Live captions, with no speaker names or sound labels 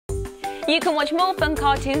You can watch more fun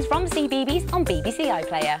cartoons from CBeebies on BBC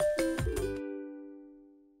iPlayer.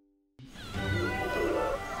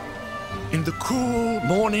 In the cool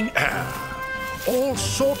morning air, all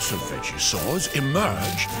sorts of Vegesaurs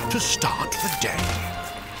emerge to start the day.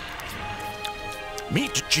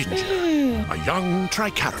 Meet Ginger, a young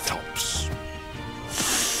Tricarrotops.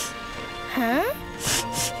 Huh?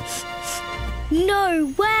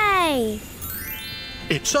 No way!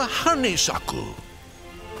 It's a honeysuckle.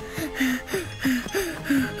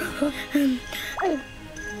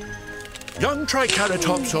 Young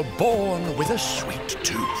Tricarrotops are born with a sweet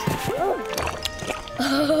tooth.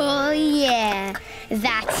 Oh, yeah.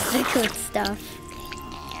 That's the good stuff.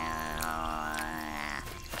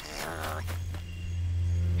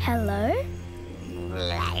 Hello?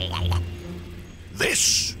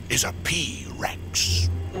 This is a Pea-Rex.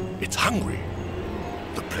 It's hungry.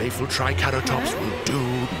 The playful Tricarrotops will do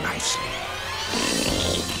nicely.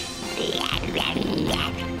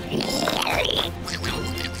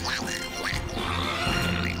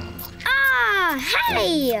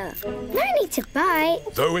 Hey! No need to bite.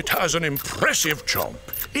 Though it has an impressive chomp,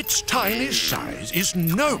 its tiny size is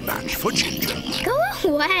no match for Ginger. Go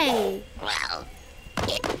away.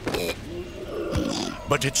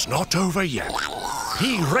 But it's not over yet.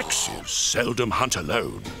 Pea-Rexes seldom hunt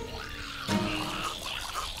alone.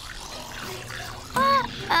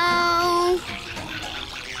 Uh-oh.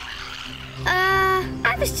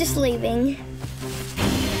 I was just leaving.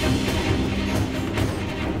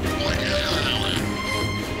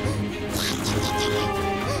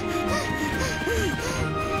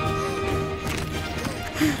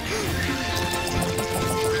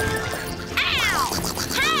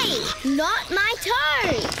 Not my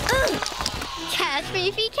toe! Ugh. Catch me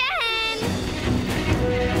if you can!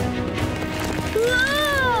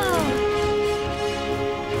 Whoa!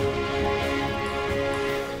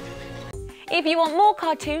 If you want more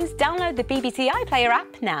cartoons, download the BBC iPlayer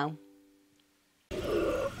app now.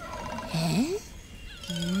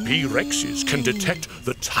 Pea-Rexes can detect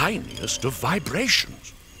the tiniest of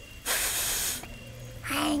vibrations.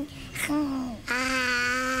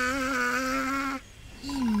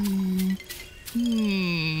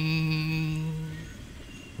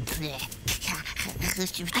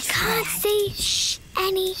 I can't see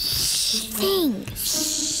anything.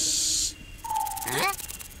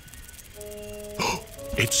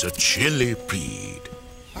 It's a chillipede.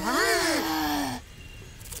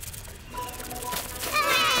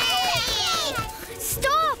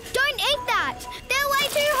 Stop! Don't eat that! They're way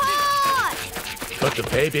too hot! But the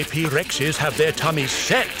baby Pea-Rexes have their tummies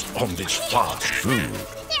set on this fast food.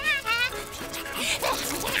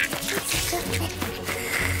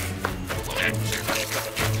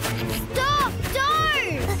 Stop! Don't!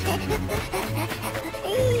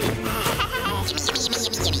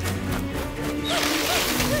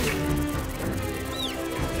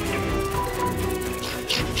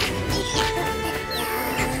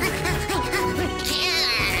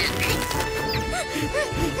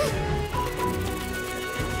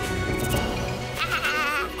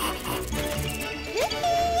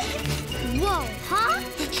 Whoa, huh?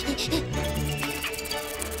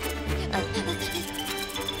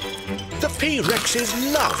 The Pea-Rexes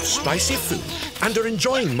love spicy food and are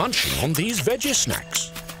enjoying munching on these veggie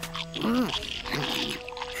snacks.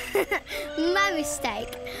 My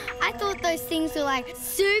mistake. I thought those things were like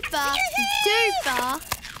super duper.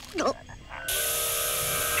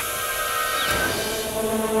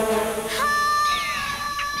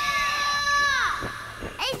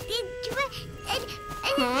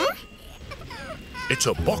 Huh? It's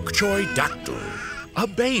a Bokchoydactyl, a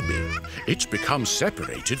baby. It's become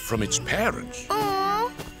separated from its parents.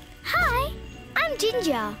 Aww. Hi, I'm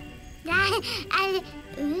Ginger.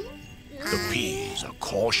 The peas are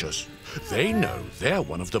cautious. They know they're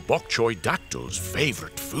one of the Bokchoydactyl's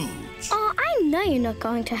favorite foods. Oh, I know you're not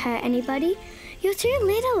going to hurt anybody. You're too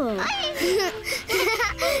little.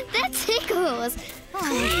 That tickles.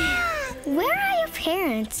 Where are your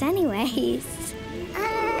parents, anyways?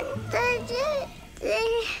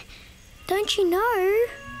 Don't you know?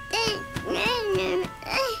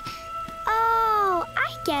 Oh,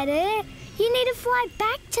 I get it. You need to fly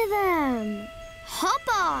back to them. Hop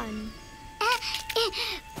on.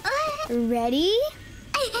 Ready?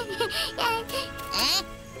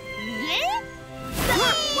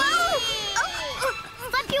 Whoa!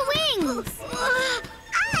 Flap your wings.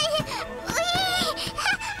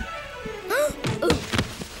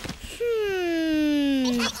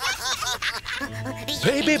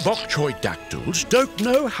 Baby Bokchoydactyls don't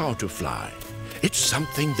know how to fly. It's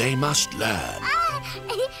something they must learn.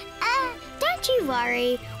 Don't you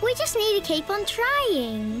worry. We just need to keep on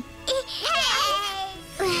trying.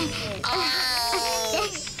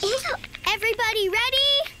 Everybody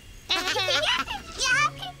ready?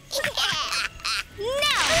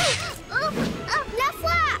 Now! Now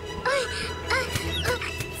flap!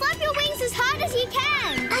 Flap your wings as hard as you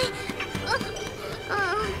can.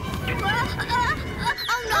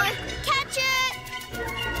 Oh no! Catch it!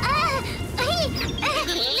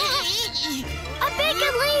 A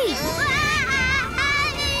bigger leap!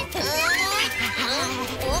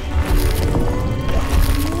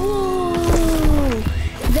 Whoa!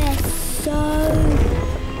 They're so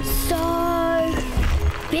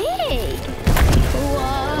big!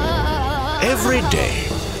 Whoa! Every day,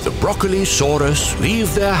 the Broccolisaurus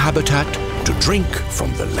leave their habitat to drink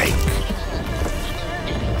from the lake.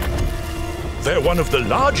 They're one of the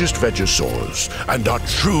largest Vegesaurs and are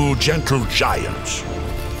true gentle giants.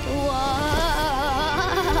 Whoa!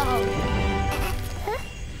 Huh?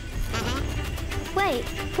 Wait,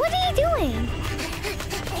 what are you doing?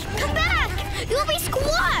 Come back! You'll be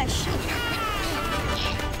squashed!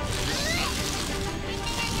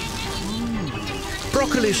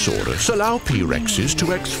 Broccolisaurus allow Pea-Rexes to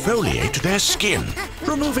exfoliate their skin,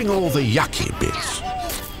 removing all the yucky bits.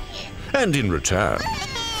 And in return,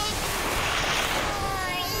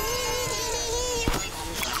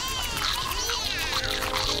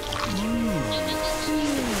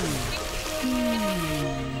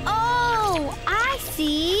 Oh, I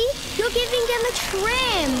see. You're giving them a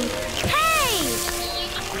trim. Hey!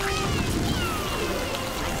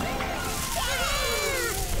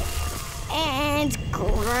 And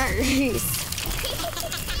gross.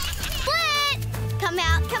 Split! Come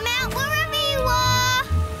out, wherever you are.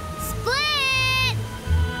 Split!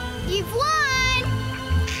 You've won!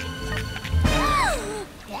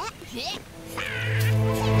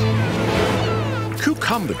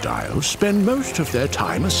 Cucumberdiles spend most of their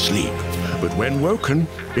time asleep, but when woken,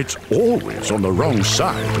 it's always on the wrong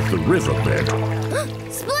side of the riverbed.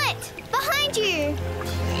 Split! Behind you!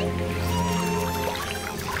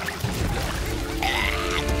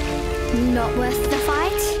 Not worth the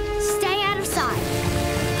fight. Stay out of sight.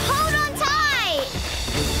 Hold on tight!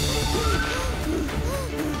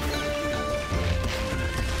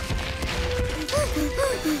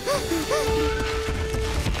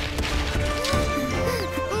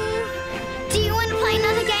 Do you want to play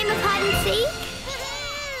another game of hide and seek?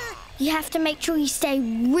 You have to make sure you stay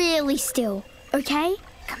really still, okay?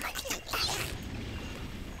 Come on.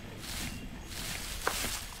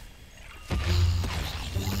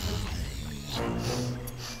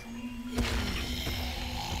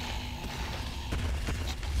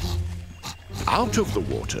 Out of the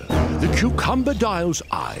water, the Cucumberdile's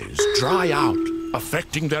eyes dry out,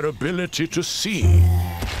 affecting their ability to see.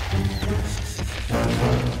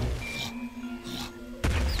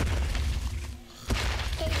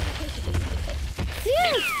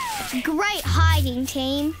 Phew! Great hiding,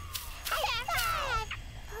 team.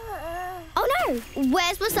 Oh no!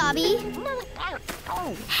 Where's Wasabi?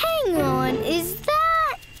 Hang on, is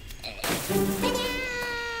that...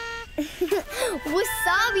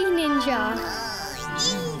 Wasabi Ninja!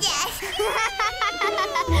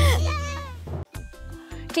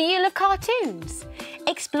 Do you love cartoons?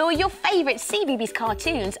 Explore your favourite CBeebies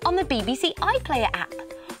cartoons on the BBC iPlayer app.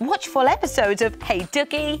 Watch full episodes of Hey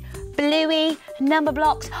Duggee, Bluey, Number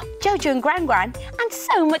Blocks, Jojo and Gran Gran, and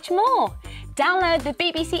so much more. Download the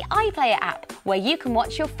BBC iPlayer app, where you can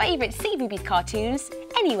watch your favourite CBeebies cartoons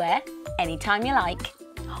anywhere, anytime you like.